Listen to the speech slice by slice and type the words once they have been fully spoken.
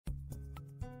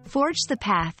Forge the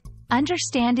path,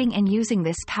 understanding and using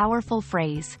this powerful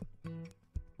phrase.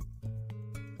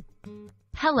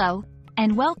 Hello,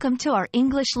 and welcome to our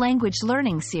English language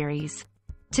learning series.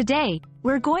 Today,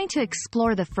 we're going to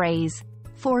explore the phrase,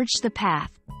 forge the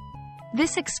path.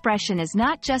 This expression is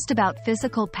not just about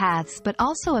physical paths but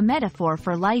also a metaphor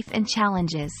for life and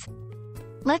challenges.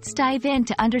 Let's dive in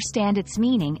to understand its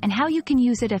meaning and how you can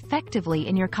use it effectively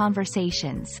in your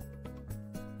conversations.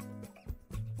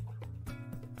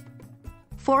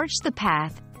 Forge the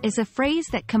path is a phrase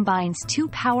that combines two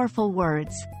powerful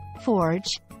words,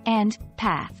 forge and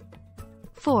path.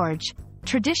 Forge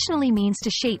traditionally means to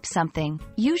shape something,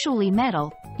 usually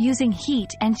metal, using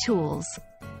heat and tools.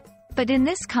 But in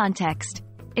this context,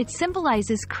 it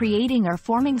symbolizes creating or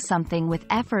forming something with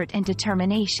effort and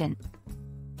determination.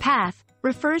 Path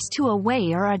refers to a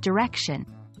way or a direction.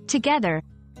 Together,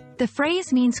 the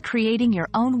phrase means creating your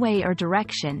own way or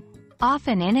direction,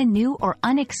 often in a new or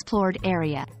unexplored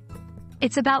area.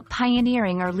 It's about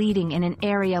pioneering or leading in an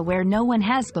area where no one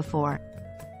has before.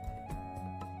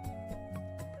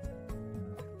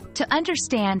 To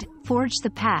understand forge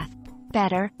the path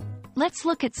better, let's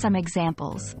look at some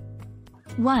examples.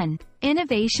 1.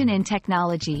 Innovation in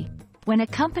technology. When a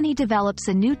company develops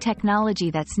a new technology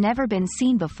that's never been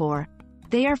seen before,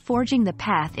 they are forging the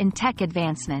path in tech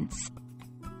advancements.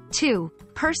 2.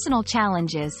 Personal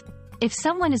challenges. If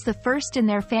someone is the first in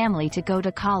their family to go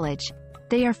to college,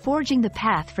 they are forging the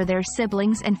path for their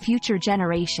siblings and future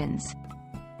generations.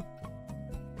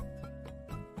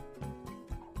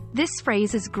 This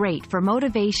phrase is great for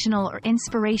motivational or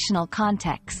inspirational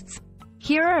contexts.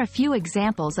 Here are a few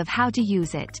examples of how to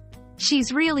use it.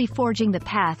 She's really forging the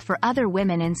path for other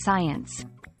women in science.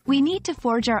 We need to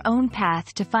forge our own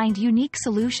path to find unique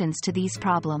solutions to these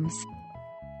problems.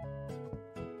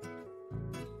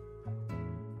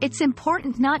 It's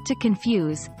important not to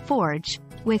confuse forge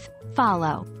with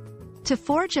follow. To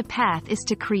forge a path is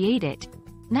to create it,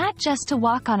 not just to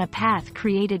walk on a path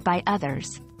created by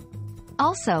others.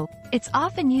 Also, it's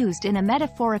often used in a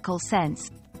metaphorical sense,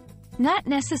 not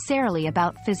necessarily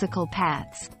about physical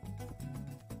paths.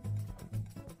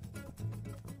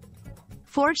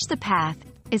 Forge the path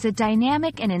is a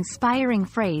dynamic and inspiring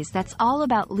phrase that's all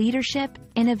about leadership,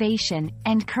 innovation,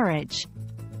 and courage.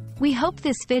 We hope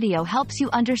this video helps you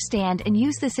understand and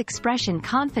use this expression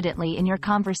confidently in your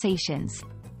conversations.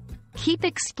 Keep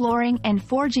exploring and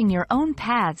forging your own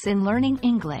paths in learning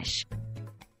English.